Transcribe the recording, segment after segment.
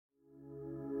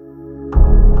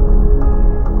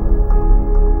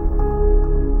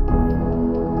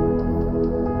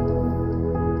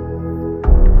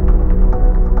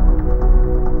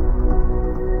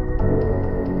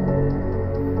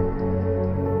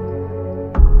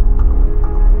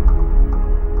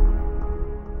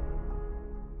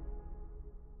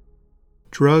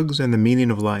Drugs and the Meaning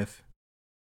of Life.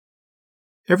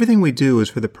 Everything we do is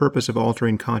for the purpose of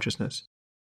altering consciousness.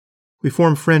 We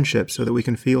form friendships so that we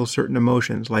can feel certain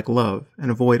emotions like love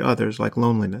and avoid others like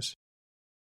loneliness.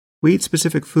 We eat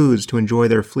specific foods to enjoy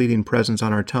their fleeting presence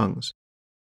on our tongues.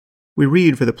 We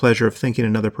read for the pleasure of thinking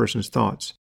another person's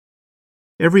thoughts.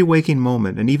 Every waking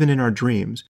moment, and even in our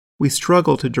dreams, we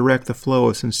struggle to direct the flow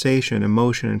of sensation,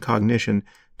 emotion, and cognition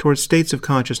towards states of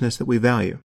consciousness that we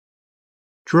value.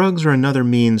 Drugs are another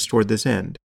means toward this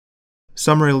end.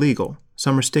 Some are illegal,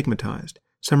 some are stigmatized,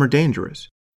 some are dangerous,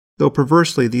 though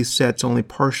perversely these sets only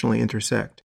partially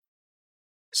intersect.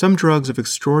 Some drugs of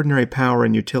extraordinary power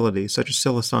and utility, such as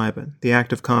psilocybin, the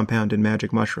active compound in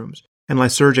magic mushrooms, and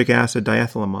lysergic acid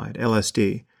diethylamide,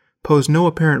 LSD, pose no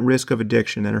apparent risk of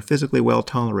addiction and are physically well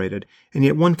tolerated, and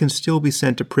yet one can still be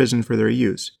sent to prison for their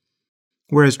use.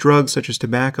 Whereas drugs such as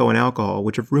tobacco and alcohol,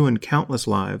 which have ruined countless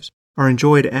lives, are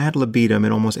enjoyed ad libitum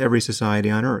in almost every society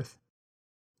on Earth.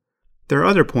 There are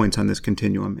other points on this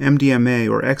continuum.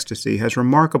 MDMA, or Ecstasy, has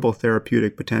remarkable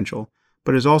therapeutic potential,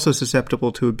 but is also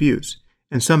susceptible to abuse,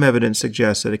 and some evidence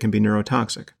suggests that it can be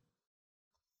neurotoxic.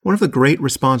 One of the great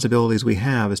responsibilities we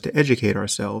have is to educate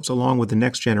ourselves, along with the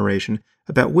next generation,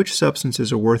 about which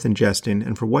substances are worth ingesting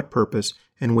and for what purpose,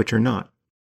 and which are not.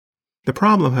 The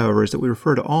problem, however, is that we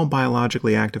refer to all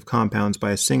biologically active compounds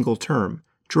by a single term,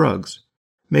 drugs,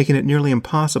 making it nearly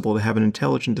impossible to have an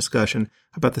intelligent discussion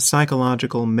about the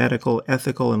psychological, medical,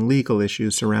 ethical, and legal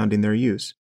issues surrounding their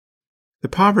use. The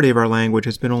poverty of our language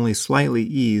has been only slightly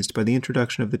eased by the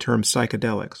introduction of the term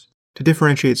psychedelics, to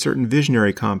differentiate certain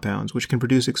visionary compounds which can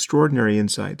produce extraordinary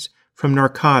insights from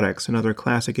narcotics and other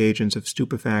classic agents of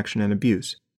stupefaction and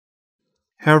abuse.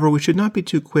 However, we should not be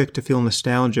too quick to feel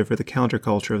nostalgia for the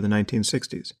counterculture of the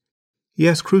 1960s.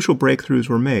 Yes, crucial breakthroughs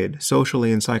were made,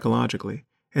 socially and psychologically,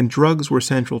 and drugs were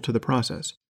central to the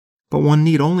process. But one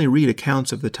need only read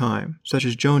accounts of the time, such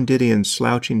as Joan Didion's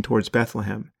Slouching Towards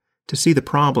Bethlehem, to see the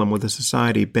problem with a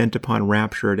society bent upon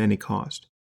rapture at any cost.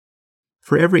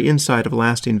 For every insight of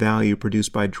lasting value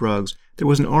produced by drugs, there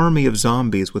was an army of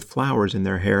zombies with flowers in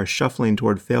their hair shuffling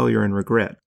toward failure and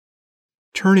regret.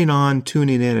 Turning on,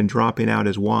 tuning in, and dropping out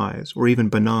is wise, or even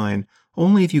benign,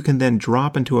 only if you can then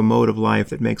drop into a mode of life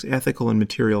that makes ethical and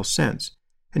material sense,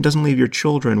 and doesn't leave your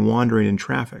children wandering in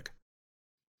traffic.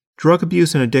 Drug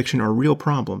abuse and addiction are real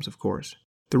problems, of course,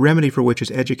 the remedy for which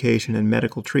is education and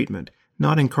medical treatment,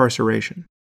 not incarceration.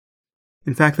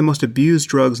 In fact, the most abused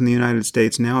drugs in the United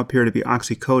States now appear to be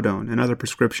oxycodone and other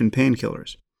prescription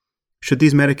painkillers. Should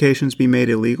these medications be made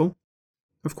illegal?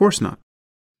 Of course not.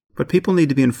 But people need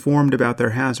to be informed about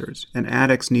their hazards, and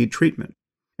addicts need treatment.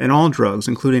 And all drugs,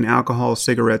 including alcohol,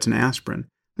 cigarettes, and aspirin,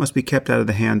 must be kept out of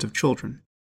the hands of children.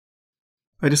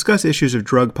 I discuss issues of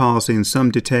drug policy in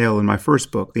some detail in my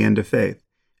first book, The End of Faith,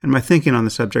 and my thinking on the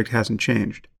subject hasn't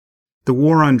changed. The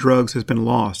war on drugs has been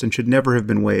lost and should never have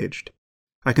been waged.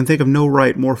 I can think of no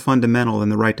right more fundamental than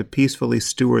the right to peacefully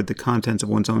steward the contents of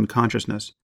one's own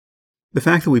consciousness. The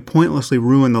fact that we pointlessly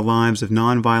ruin the lives of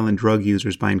nonviolent drug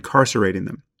users by incarcerating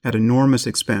them, at enormous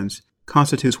expense,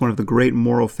 constitutes one of the great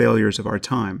moral failures of our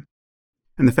time.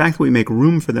 And the fact that we make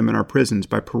room for them in our prisons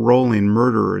by paroling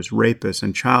murderers, rapists,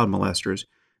 and child molesters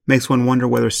makes one wonder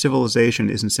whether civilization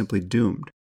isn't simply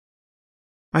doomed.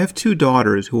 I have 2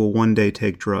 daughters who will one day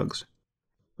take drugs.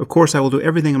 Of course, I will do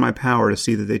everything in my power to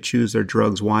see that they choose their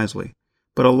drugs wisely,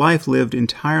 but a life lived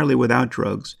entirely without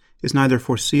drugs is neither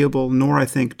foreseeable nor, I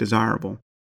think, desirable.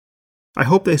 I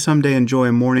hope they someday enjoy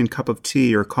a morning cup of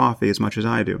tea or coffee as much as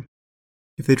I do.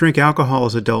 If they drink alcohol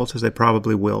as adults, as they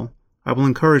probably will, I will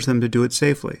encourage them to do it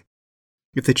safely.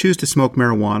 If they choose to smoke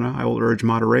marijuana, I will urge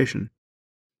moderation.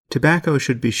 Tobacco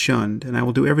should be shunned, and I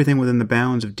will do everything within the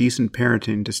bounds of decent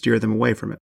parenting to steer them away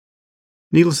from it.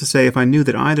 Needless to say, if I knew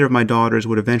that either of my daughters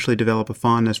would eventually develop a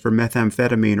fondness for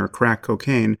methamphetamine or crack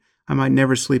cocaine, I might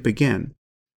never sleep again.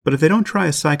 But if they don't try a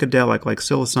psychedelic like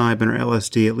psilocybin or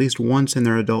LSD at least once in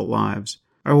their adult lives,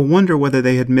 I will wonder whether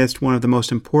they had missed one of the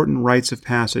most important rites of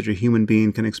passage a human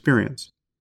being can experience.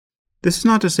 This is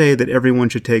not to say that everyone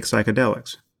should take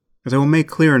psychedelics. As I will make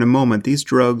clear in a moment, these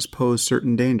drugs pose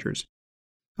certain dangers.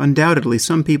 Undoubtedly,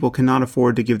 some people cannot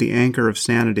afford to give the anchor of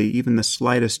sanity even the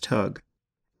slightest tug.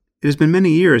 It has been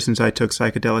many years since I took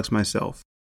psychedelics myself,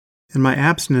 and my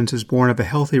abstinence is born of a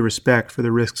healthy respect for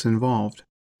the risks involved.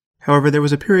 However, there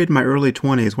was a period in my early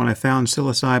 20s when I found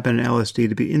psilocybin and LSD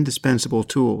to be indispensable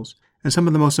tools, and some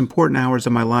of the most important hours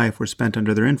of my life were spent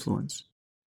under their influence.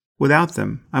 Without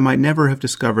them, I might never have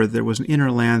discovered there was an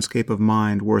inner landscape of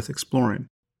mind worth exploring.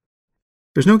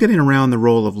 There's no getting around the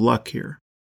role of luck here.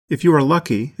 If you are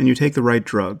lucky and you take the right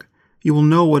drug, you will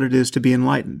know what it is to be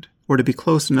enlightened, or to be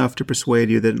close enough to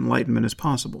persuade you that enlightenment is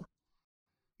possible.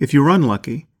 If you're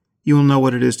unlucky, you will know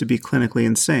what it is to be clinically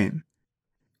insane.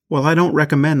 While I don't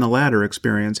recommend the latter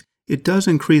experience, it does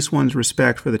increase one's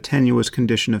respect for the tenuous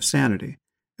condition of sanity,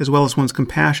 as well as one's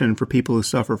compassion for people who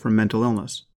suffer from mental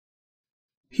illness.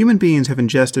 Human beings have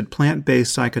ingested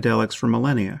plant-based psychedelics for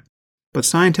millennia, but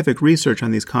scientific research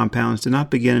on these compounds did not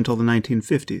begin until the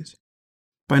 1950s.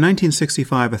 By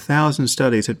 1965, 1,000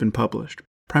 studies had been published,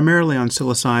 primarily on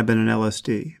psilocybin and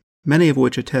LSD, many of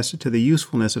which attested to the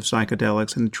usefulness of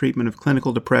psychedelics in the treatment of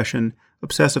clinical depression,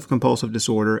 obsessive-compulsive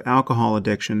disorder, alcohol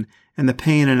addiction, and the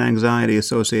pain and anxiety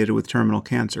associated with terminal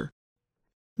cancer.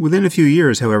 Within a few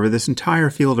years, however, this entire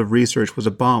field of research was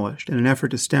abolished in an effort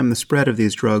to stem the spread of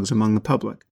these drugs among the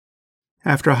public.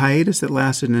 After a hiatus that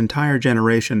lasted an entire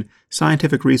generation,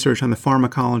 scientific research on the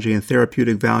pharmacology and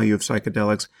therapeutic value of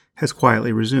psychedelics has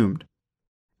quietly resumed.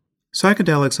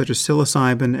 Psychedelics such as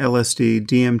psilocybin, LSD,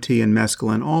 DMT, and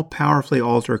mescaline all powerfully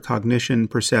alter cognition,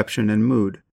 perception, and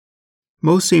mood.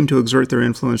 Most seem to exert their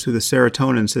influence through the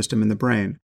serotonin system in the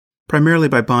brain, primarily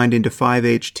by binding to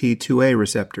 5-HT2A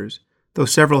receptors, though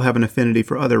several have an affinity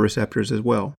for other receptors as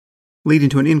well, leading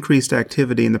to an increased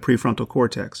activity in the prefrontal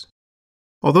cortex.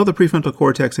 Although the prefrontal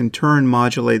cortex in turn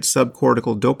modulates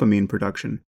subcortical dopamine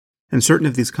production, and certain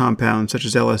of these compounds, such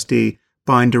as LSD,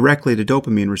 bind directly to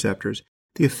dopamine receptors,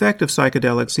 the effect of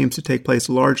psychedelics seems to take place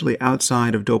largely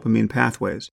outside of dopamine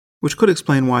pathways, which could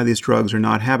explain why these drugs are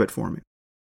not habit-forming.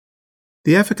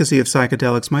 The efficacy of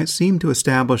psychedelics might seem to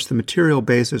establish the material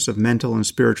basis of mental and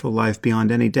spiritual life beyond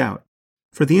any doubt,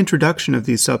 for the introduction of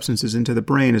these substances into the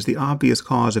brain is the obvious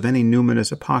cause of any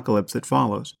numinous apocalypse that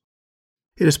follows.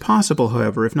 It is possible,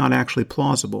 however, if not actually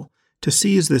plausible, to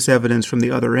seize this evidence from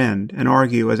the other end and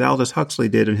argue, as Aldous Huxley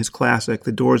did in his classic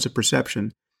The Doors of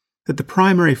Perception, that the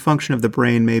primary function of the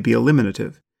brain may be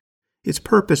eliminative. Its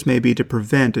purpose may be to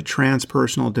prevent a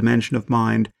transpersonal dimension of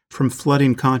mind from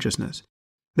flooding consciousness,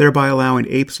 thereby allowing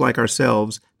apes like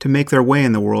ourselves to make their way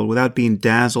in the world without being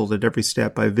dazzled at every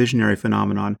step by visionary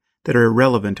phenomenon that are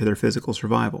irrelevant to their physical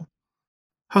survival.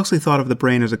 Huxley thought of the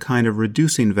brain as a kind of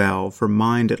reducing valve for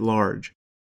mind at large.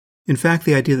 In fact,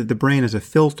 the idea that the brain is a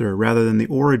filter rather than the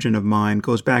origin of mind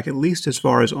goes back at least as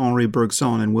far as Henri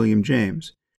Bergson and William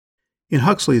James. In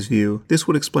Huxley's view, this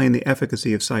would explain the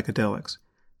efficacy of psychedelics.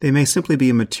 They may simply be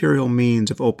a material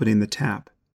means of opening the tap.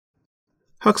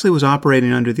 Huxley was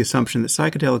operating under the assumption that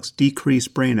psychedelics decrease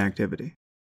brain activity.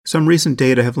 Some recent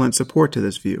data have lent support to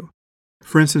this view.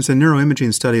 For instance, a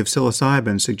neuroimaging study of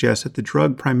psilocybin suggests that the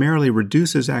drug primarily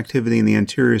reduces activity in the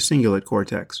anterior cingulate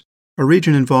cortex, a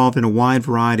region involved in a wide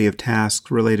variety of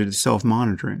tasks related to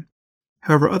self-monitoring.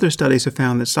 However, other studies have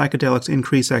found that psychedelics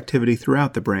increase activity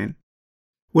throughout the brain.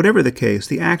 Whatever the case,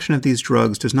 the action of these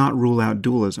drugs does not rule out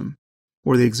dualism,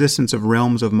 or the existence of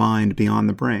realms of mind beyond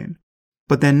the brain.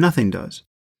 But then nothing does.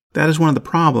 That is one of the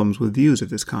problems with views of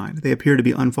this kind. They appear to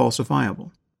be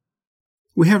unfalsifiable.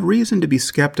 We have reason to be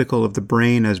skeptical of the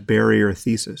brain as barrier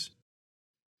thesis.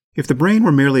 If the brain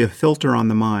were merely a filter on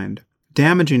the mind,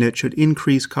 damaging it should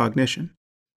increase cognition.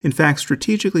 In fact,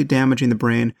 strategically damaging the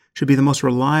brain should be the most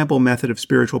reliable method of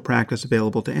spiritual practice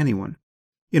available to anyone.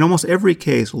 In almost every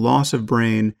case, loss of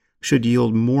brain should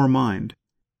yield more mind.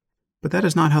 But that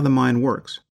is not how the mind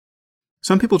works.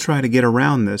 Some people try to get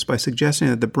around this by suggesting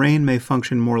that the brain may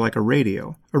function more like a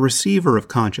radio, a receiver of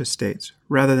conscious states,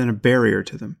 rather than a barrier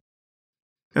to them.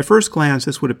 At first glance,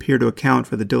 this would appear to account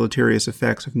for the deleterious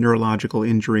effects of neurological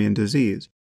injury and disease.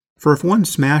 For if one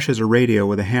smashes a radio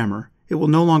with a hammer, it will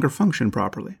no longer function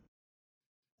properly.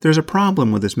 There's a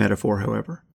problem with this metaphor,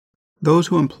 however. Those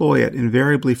who employ it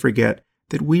invariably forget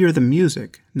that we are the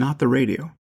music, not the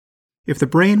radio. If the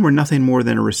brain were nothing more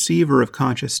than a receiver of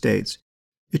conscious states,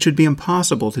 it should be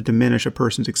impossible to diminish a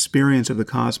person's experience of the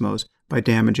cosmos by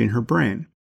damaging her brain.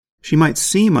 She might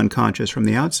seem unconscious from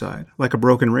the outside, like a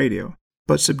broken radio,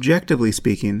 but subjectively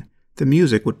speaking, the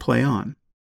music would play on.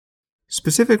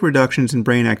 Specific reductions in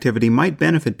brain activity might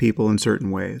benefit people in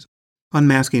certain ways,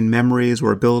 unmasking memories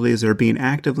or abilities that are being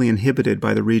actively inhibited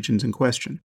by the regions in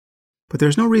question. But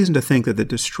there's no reason to think that the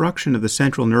destruction of the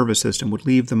central nervous system would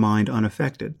leave the mind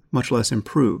unaffected, much less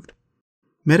improved.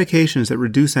 Medications that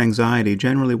reduce anxiety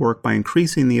generally work by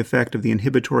increasing the effect of the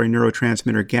inhibitory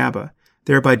neurotransmitter GABA,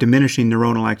 thereby diminishing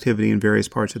neuronal activity in various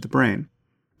parts of the brain.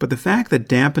 But the fact that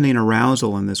dampening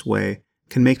arousal in this way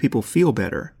can make people feel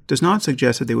better does not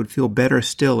suggest that they would feel better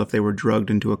still if they were drugged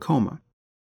into a coma.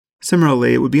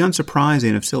 Similarly, it would be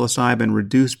unsurprising if psilocybin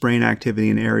reduced brain activity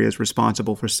in areas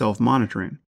responsible for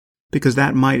self-monitoring, because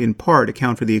that might in part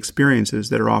account for the experiences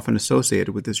that are often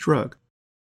associated with this drug.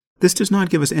 This does not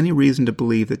give us any reason to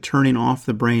believe that turning off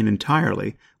the brain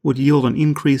entirely would yield an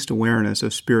increased awareness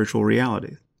of spiritual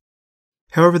realities.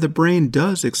 However, the brain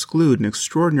does exclude an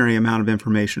extraordinary amount of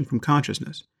information from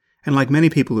consciousness, and like many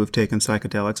people who have taken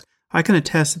psychedelics, I can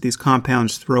attest that these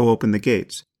compounds throw open the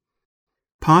gates.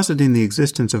 Positing the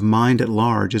existence of mind at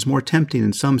large is more tempting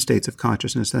in some states of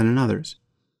consciousness than in others.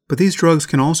 But these drugs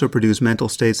can also produce mental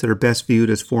states that are best viewed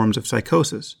as forms of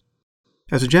psychosis.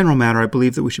 As a general matter, I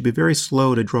believe that we should be very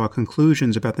slow to draw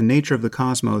conclusions about the nature of the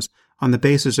cosmos on the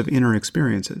basis of inner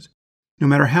experiences, no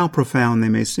matter how profound they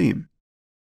may seem.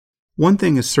 One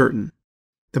thing is certain: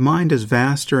 the mind is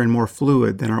vaster and more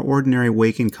fluid than our ordinary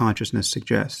waking consciousness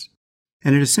suggests,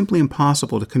 and it is simply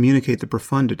impossible to communicate the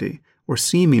profundity, or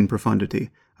seeming profundity,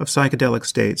 of psychedelic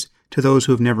states to those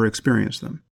who have never experienced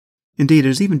them. Indeed, it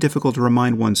is even difficult to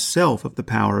remind oneself of the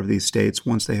power of these states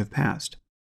once they have passed.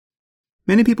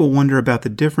 Many people wonder about the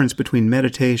difference between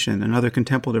meditation and other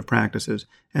contemplative practices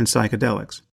and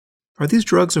psychedelics. Are these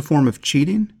drugs a form of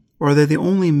cheating, or are they the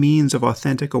only means of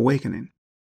authentic awakening?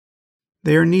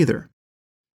 They are neither.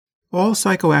 All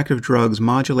psychoactive drugs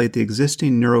modulate the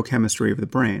existing neurochemistry of the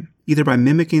brain, either by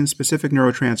mimicking specific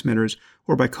neurotransmitters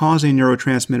or by causing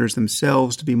neurotransmitters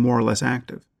themselves to be more or less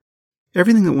active.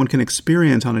 Everything that one can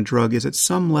experience on a drug is at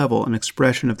some level an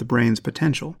expression of the brain's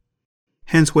potential.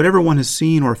 Hence, whatever one has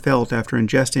seen or felt after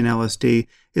ingesting LSD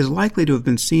is likely to have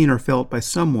been seen or felt by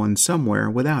someone somewhere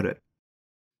without it.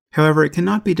 However, it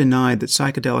cannot be denied that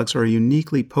psychedelics are a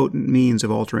uniquely potent means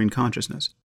of altering consciousness.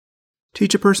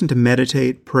 Teach a person to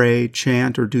meditate, pray,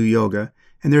 chant, or do yoga,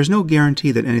 and there is no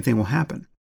guarantee that anything will happen.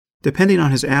 Depending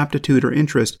on his aptitude or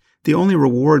interest, the only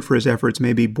reward for his efforts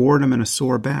may be boredom and a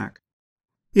sore back.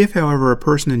 If, however, a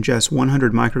person ingests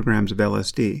 100 micrograms of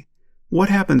LSD, what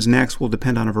happens next will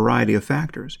depend on a variety of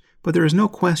factors, but there is no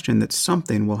question that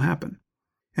something will happen.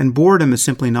 And boredom is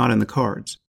simply not in the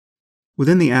cards.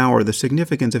 Within the hour, the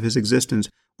significance of his existence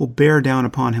will bear down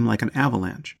upon him like an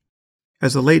avalanche.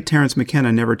 As the late Terence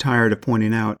McKenna never tired of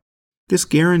pointing out, this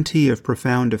guarantee of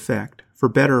profound effect, for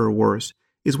better or worse,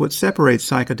 is what separates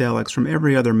psychedelics from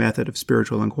every other method of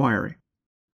spiritual inquiry.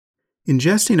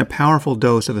 Ingesting a powerful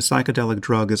dose of a psychedelic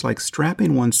drug is like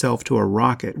strapping oneself to a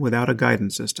rocket without a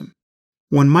guidance system.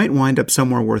 One might wind up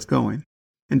somewhere worth going,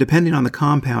 and depending on the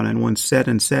compound and one's set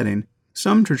and setting,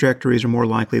 some trajectories are more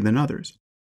likely than others.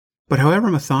 But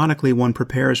however methodically one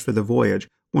prepares for the voyage,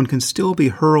 one can still be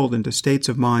hurled into states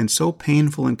of mind so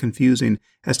painful and confusing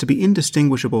as to be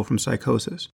indistinguishable from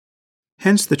psychosis.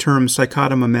 Hence the terms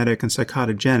psychotomimetic and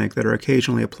psychotogenic that are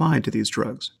occasionally applied to these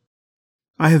drugs.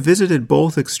 I have visited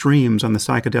both extremes on the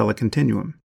psychedelic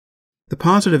continuum. The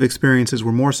positive experiences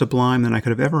were more sublime than I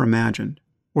could have ever imagined,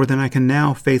 or than I can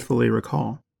now faithfully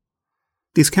recall.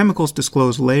 These chemicals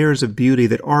disclose layers of beauty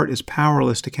that art is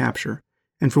powerless to capture,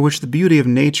 and for which the beauty of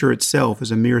nature itself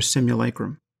is a mere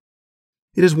simulacrum.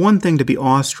 It is one thing to be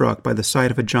awestruck by the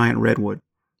sight of a giant redwood,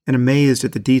 and amazed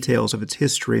at the details of its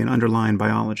history and underlying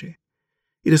biology.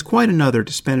 It is quite another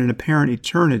to spend an apparent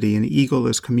eternity in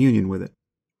egoless communion with it.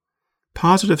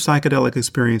 Positive psychedelic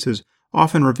experiences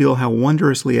often reveal how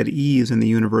wondrously at ease in the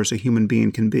universe a human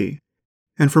being can be,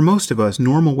 and for most of us,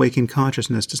 normal waking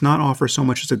consciousness does not offer so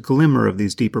much as a glimmer of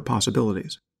these deeper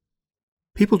possibilities.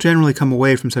 People generally come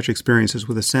away from such experiences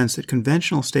with a sense that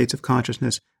conventional states of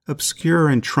consciousness obscure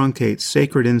and truncate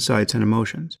sacred insights and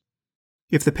emotions.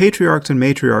 If the patriarchs and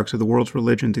matriarchs of the world's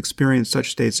religions experienced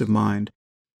such states of mind,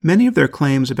 many of their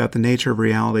claims about the nature of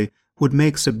reality would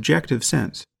make subjective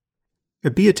sense. A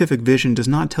beatific vision does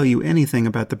not tell you anything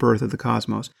about the birth of the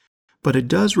cosmos, but it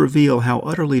does reveal how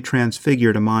utterly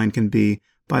transfigured a mind can be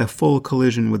by a full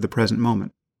collision with the present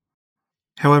moment.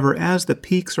 However, as the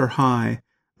peaks are high,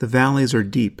 the valleys are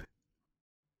deep.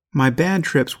 My bad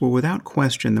trips were without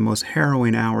question the most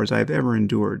harrowing hours I have ever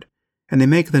endured, and they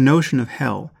make the notion of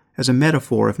hell, as a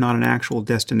metaphor if not an actual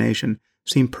destination,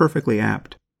 seem perfectly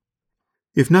apt.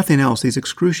 If nothing else, these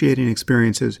excruciating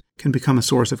experiences can become a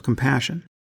source of compassion.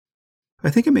 I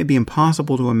think it may be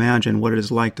impossible to imagine what it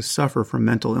is like to suffer from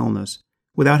mental illness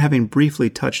without having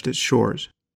briefly touched its shores.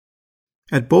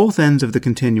 At both ends of the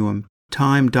continuum,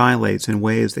 time dilates in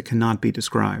ways that cannot be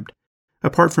described,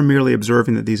 apart from merely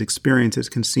observing that these experiences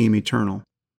can seem eternal.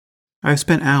 I have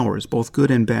spent hours, both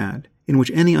good and bad, in which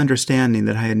any understanding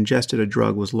that I had ingested a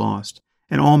drug was lost,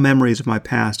 and all memories of my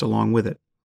past along with it.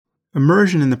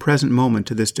 Immersion in the present moment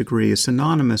to this degree is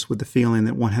synonymous with the feeling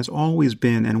that one has always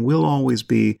been and will always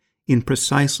be in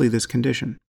precisely this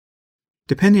condition.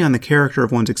 Depending on the character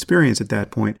of one's experience at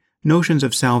that point, notions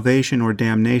of salvation or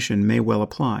damnation may well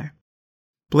apply.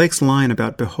 Blake's line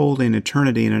about beholding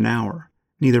eternity in an hour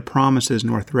neither promises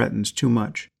nor threatens too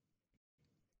much.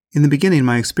 In the beginning,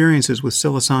 my experiences with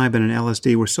psilocybin and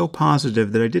LSD were so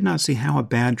positive that I did not see how a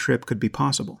bad trip could be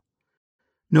possible.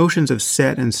 Notions of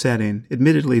set and setting,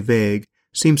 admittedly vague,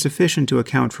 seemed sufficient to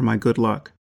account for my good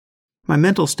luck. My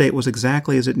mental state was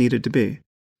exactly as it needed to be.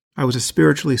 I was a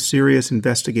spiritually serious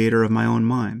investigator of my own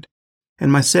mind,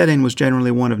 and my setting was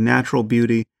generally one of natural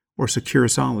beauty or secure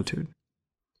solitude.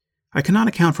 I cannot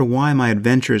account for why my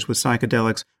adventures with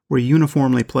psychedelics were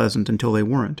uniformly pleasant until they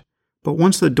weren't, but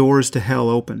once the doors to hell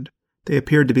opened, they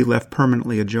appeared to be left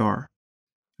permanently ajar.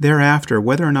 Thereafter,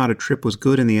 whether or not a trip was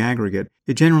good in the aggregate,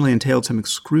 it generally entailed some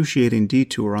excruciating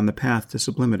detour on the path to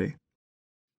sublimity.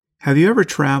 Have you ever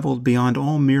traveled beyond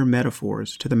all mere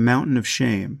metaphors to the mountain of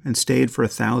shame and stayed for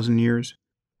 1,000 years?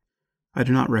 I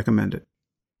do not recommend it.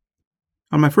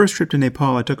 On my first trip to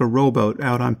Nepal, I took a rowboat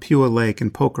out on Pua Lake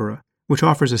in Pokhara, which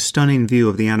offers a stunning view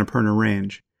of the Annapurna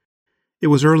Range. It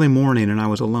was early morning and I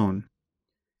was alone.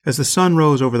 As the sun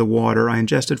rose over the water, I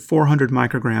ingested 400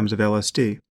 micrograms of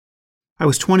LSD. I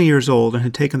was 20 years old and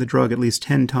had taken the drug at least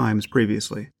 10 times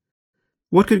previously.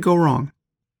 What could go wrong?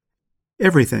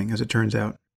 Everything, as it turns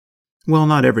out. Well,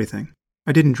 not everything.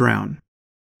 I didn't drown.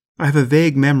 I have a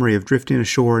vague memory of drifting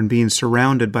ashore and being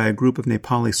surrounded by a group of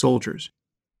Nepali soldiers.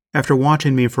 After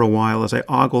watching me for a while as I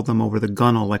ogled them over the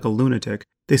gunwale like a lunatic,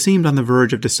 they seemed on the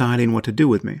verge of deciding what to do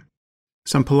with me.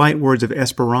 Some polite words of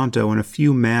Esperanto and a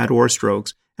few mad oar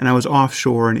strokes, and I was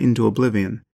offshore and into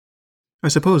oblivion. I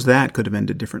suppose that could have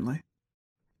ended differently.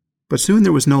 But soon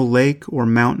there was no lake or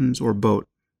mountains or boat,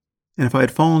 and if I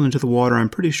had fallen into the water, I'm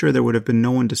pretty sure there would have been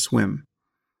no one to swim.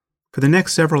 For the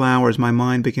next several hours, my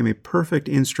mind became a perfect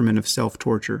instrument of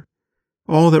self-torture.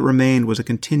 All that remained was a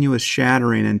continuous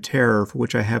shattering and terror for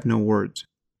which I have no words.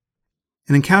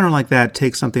 An encounter like that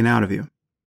takes something out of you.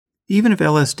 Even if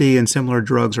LSD and similar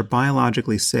drugs are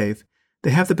biologically safe,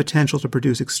 they have the potential to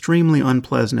produce extremely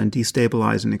unpleasant and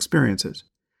destabilizing experiences.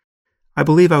 I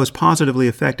believe I was positively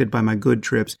affected by my good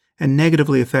trips and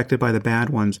negatively affected by the bad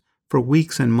ones for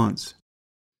weeks and months.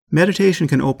 Meditation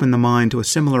can open the mind to a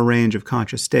similar range of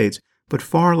conscious states, but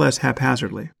far less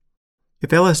haphazardly. If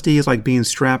LSD is like being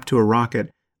strapped to a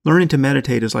rocket, learning to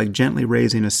meditate is like gently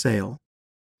raising a sail.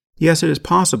 Yes, it is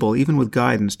possible, even with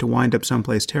guidance, to wind up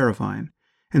someplace terrifying,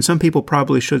 and some people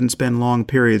probably shouldn't spend long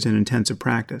periods in intensive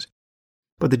practice.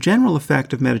 But the general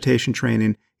effect of meditation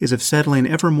training is of settling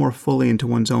ever more fully into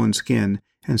one's own skin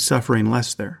and suffering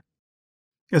less there.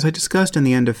 As I discussed in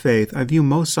The End of Faith, I view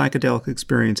most psychedelic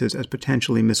experiences as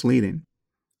potentially misleading.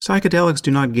 Psychedelics do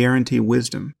not guarantee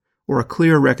wisdom or a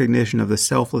clear recognition of the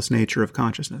selfless nature of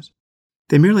consciousness.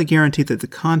 They merely guarantee that the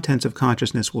contents of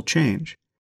consciousness will change.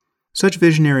 Such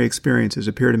visionary experiences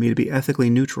appear to me to be ethically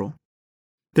neutral.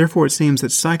 Therefore, it seems that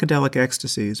psychedelic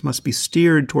ecstasies must be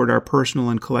steered toward our personal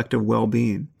and collective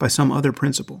well-being by some other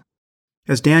principle.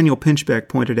 As Daniel Pinchbeck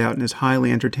pointed out in his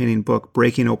highly entertaining book,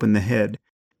 Breaking Open the Head,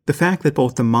 the fact that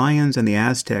both the Mayans and the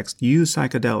Aztecs used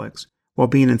psychedelics while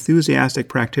being enthusiastic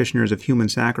practitioners of human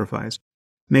sacrifice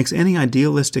makes any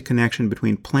idealistic connection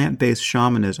between plant-based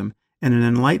shamanism and an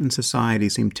enlightened society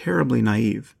seem terribly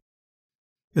naive.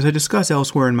 As I discuss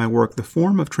elsewhere in my work, the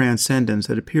form of transcendence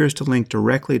that appears to link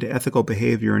directly to ethical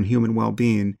behavior and human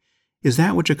well-being is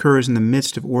that which occurs in the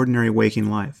midst of ordinary waking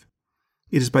life.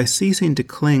 It is by ceasing to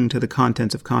cling to the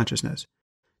contents of consciousness,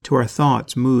 to our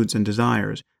thoughts, moods, and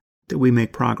desires, that we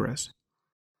make progress.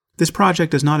 This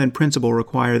project does not in principle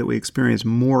require that we experience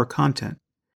more content.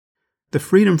 The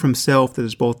freedom from self that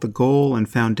is both the goal and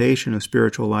foundation of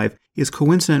spiritual life is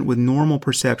coincident with normal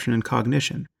perception and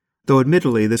cognition, though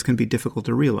admittedly this can be difficult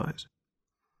to realize.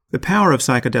 The power of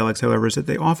psychedelics, however, is that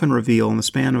they often reveal in the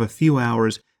span of a few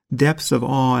hours depths of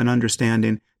awe and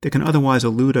understanding that can otherwise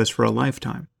elude us for a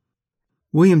lifetime.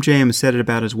 William James said it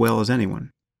about as well as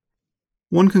anyone.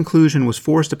 One conclusion was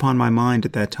forced upon my mind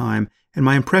at that time, and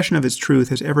my impression of its truth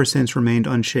has ever since remained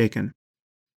unshaken.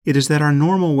 It is that our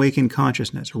normal waking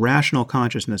consciousness, rational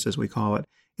consciousness as we call it,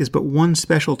 is but one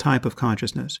special type of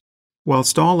consciousness.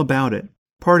 Whilst all about it,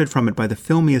 parted from it by the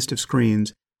filmiest of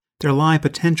screens, there lie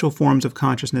potential forms of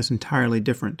consciousness entirely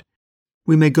different.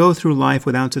 We may go through life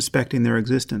without suspecting their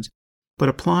existence, but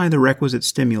apply the requisite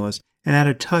stimulus, and at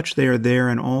a touch they are there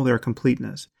in all their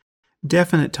completeness.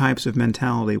 Definite types of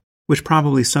mentality, which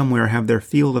probably somewhere have their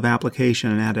field of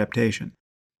application and adaptation.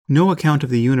 No account of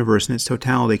the universe in its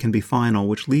totality can be final,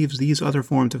 which leaves these other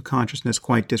forms of consciousness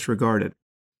quite disregarded.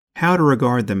 How to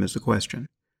regard them is the question,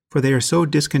 for they are so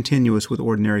discontinuous with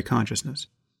ordinary consciousness.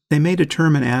 They may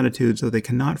determine attitudes though they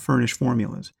cannot furnish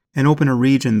formulas, and open a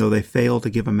region though they fail to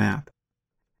give a map.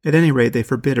 At any rate, they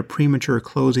forbid a premature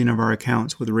closing of our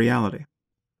accounts with reality.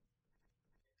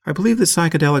 I believe that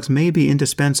psychedelics may be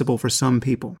indispensable for some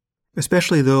people,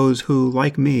 especially those who,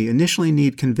 like me, initially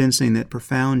need convincing that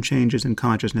profound changes in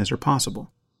consciousness are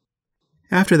possible.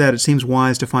 After that, it seems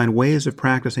wise to find ways of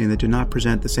practicing that do not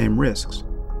present the same risks.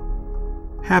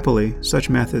 Happily, such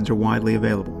methods are widely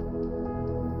available.